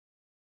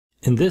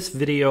In this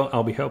video,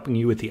 I'll be helping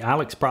you with the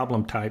ALEKS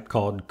problem type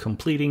called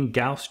completing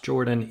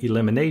Gauss-Jordan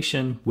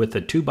elimination with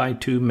a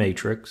 2x2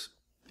 matrix.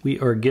 We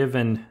are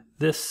given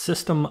this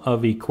system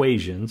of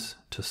equations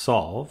to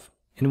solve,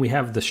 and we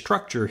have the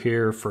structure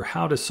here for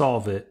how to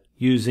solve it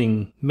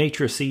using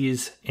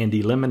matrices and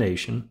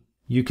elimination.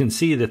 You can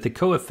see that the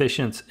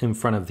coefficients in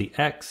front of the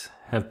x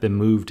have been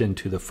moved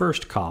into the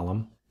first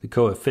column. The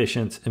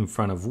coefficients in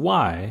front of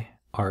y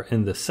are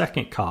in the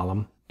second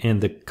column,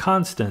 and the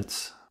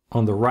constants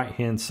on the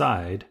right-hand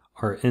side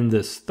are in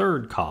this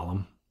third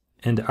column.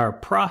 And our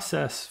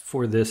process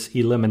for this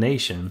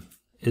elimination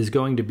is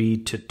going to be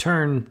to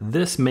turn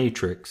this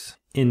matrix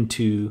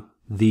into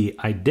the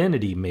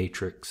identity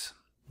matrix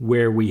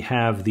where we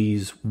have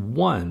these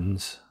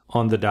ones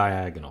on the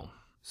diagonal.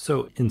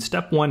 So in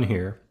step one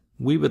here,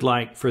 we would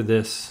like for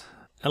this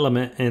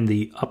element in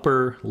the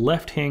upper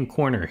left-hand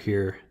corner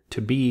here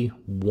to be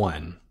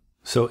 1.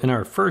 So in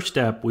our first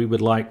step, we would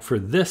like for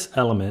this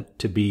element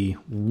to be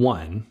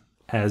 1,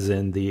 as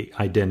in the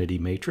identity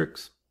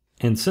matrix.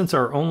 And since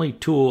our only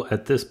tool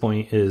at this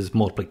point is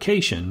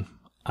multiplication,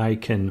 I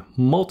can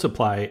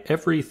multiply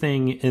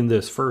everything in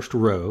this first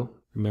row.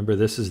 Remember,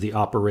 this is the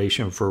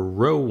operation for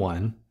row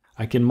 1.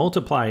 I can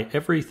multiply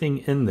everything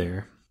in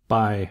there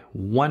by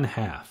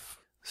 1/2.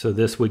 So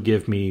this would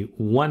give me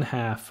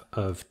 1/2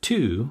 of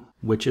 2,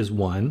 which is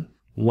 1,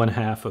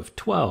 1/2 of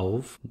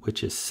 12,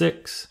 which is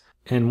 6,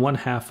 and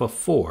 1/2 of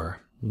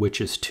 4,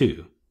 which is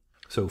 2.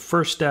 So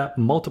first step,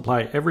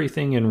 multiply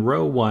everything in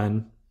row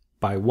 1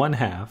 by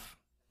 1/2,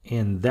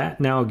 and that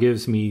now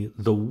gives me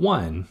the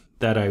 1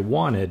 that I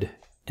wanted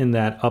in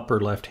that upper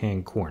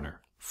left-hand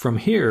corner. From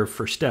here,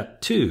 for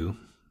step 2,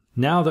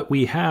 now that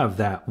we have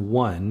that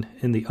 1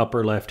 in the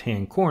upper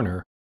left-hand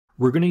corner,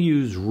 we're going to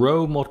use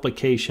row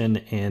multiplication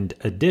and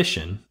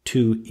addition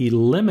to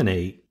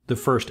eliminate the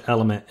first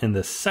element in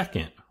the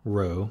second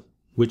row,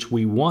 which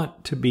we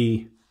want to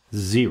be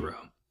 0.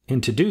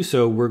 And to do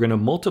so, we're going to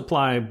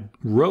multiply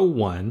row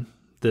 1,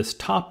 this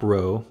top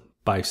row,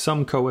 by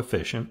some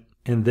coefficient,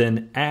 and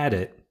then add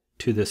it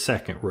to the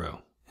second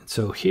row. And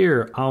so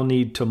here, I'll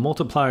need to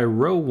multiply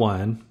row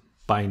 1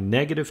 by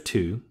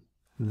 -2.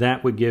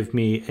 That would give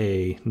me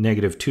a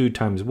 -2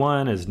 times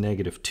 1 is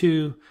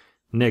 -2,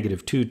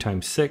 -2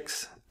 times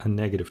 6, a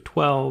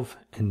 -12,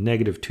 and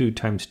 -2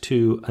 times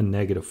 2, a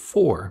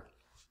 -4.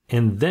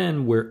 And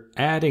then we're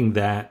adding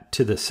that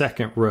to the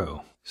second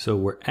row. So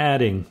we're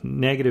adding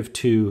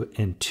 -2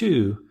 and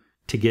 2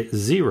 to get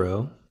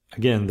 0.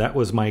 Again, that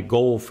was my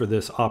goal for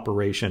this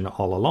operation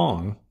all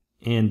along.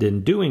 And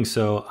in doing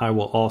so, I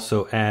will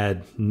also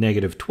add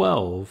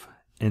 -12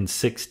 and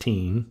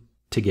 16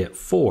 to get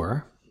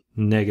 4.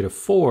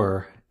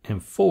 -4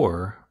 and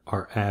 4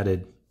 are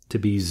added to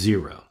be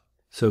 0.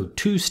 So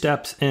 2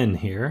 steps in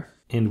here,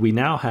 and we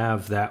now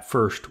have that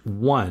first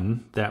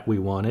 1 that we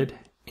wanted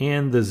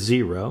and the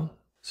 0.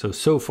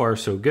 So far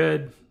so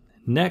good.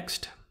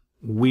 Next,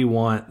 we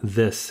want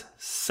this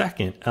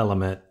second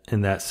element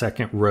in that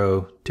second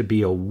row to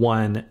be a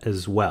 1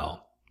 as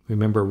well.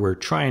 Remember, we're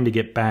trying to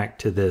get back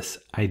to this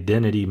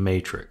identity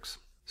matrix.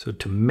 So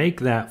to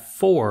make that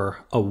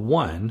 4 a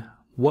 1,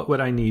 what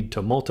would I need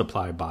to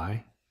multiply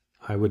by?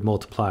 I would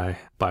multiply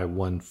by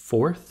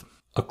 1/4.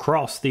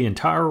 Across the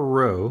entire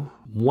row,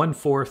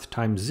 1/4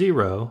 times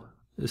 0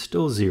 is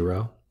still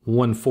 0.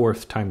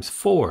 1/4 times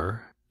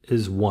 4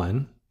 is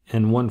 1.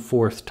 And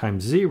 1/4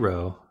 times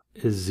 0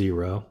 is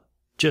 0.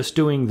 Just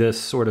doing this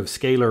sort of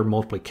scalar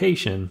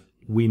multiplication,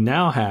 we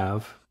now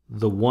have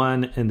the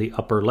 1 in the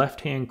upper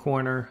left-hand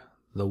corner,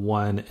 the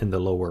 1 in the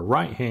lower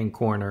right-hand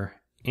corner,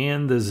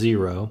 and the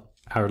 0.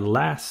 Our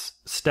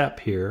last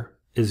step here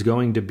is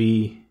going to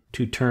be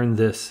to turn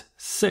this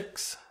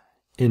 6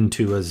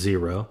 into a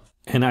 0.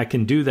 And I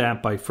can do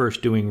that by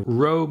first doing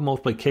row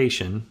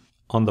multiplication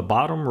on the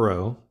bottom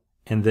row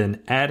and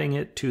then adding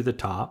it to the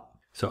top.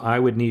 So I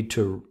would need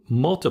to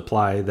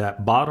multiply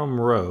that bottom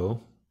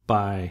row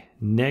by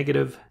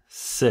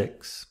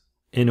 -6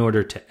 in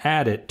order to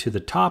add it to the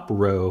top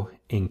row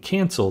and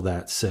cancel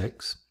that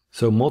 6.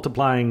 So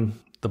multiplying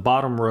the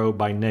bottom row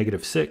by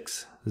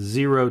 -6,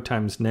 0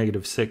 times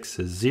 -6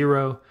 is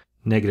 0.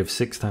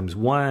 -6 times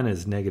 1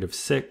 is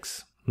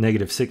 -6.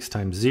 -6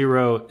 times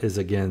 0 is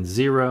again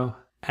 0.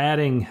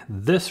 Adding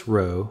this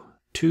row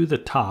to the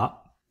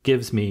top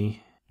gives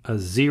me a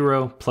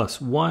 0 plus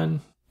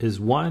 1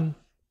 is 1.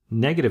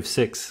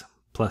 -6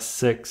 plus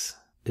 6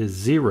 is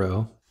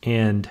 0.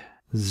 And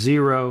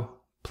 0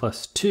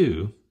 plus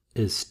 2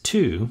 is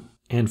 2.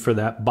 And for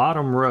that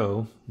bottom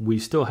row, we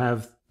still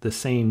have the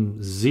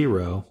same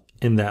 0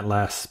 in that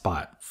last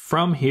spot.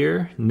 From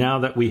here, now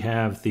that we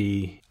have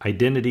the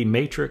identity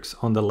matrix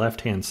on the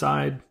left-hand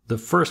side, the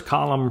first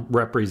column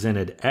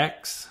represented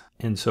x.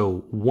 And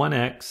so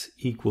 1x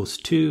equals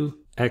 2,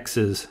 x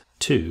is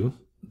 2.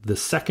 The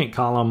second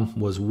column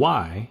was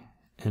y,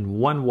 and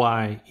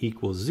 1y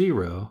equals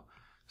 0.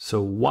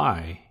 So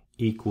y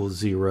equals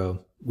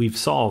 0. We've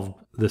solved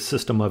the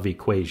system of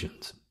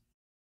equations.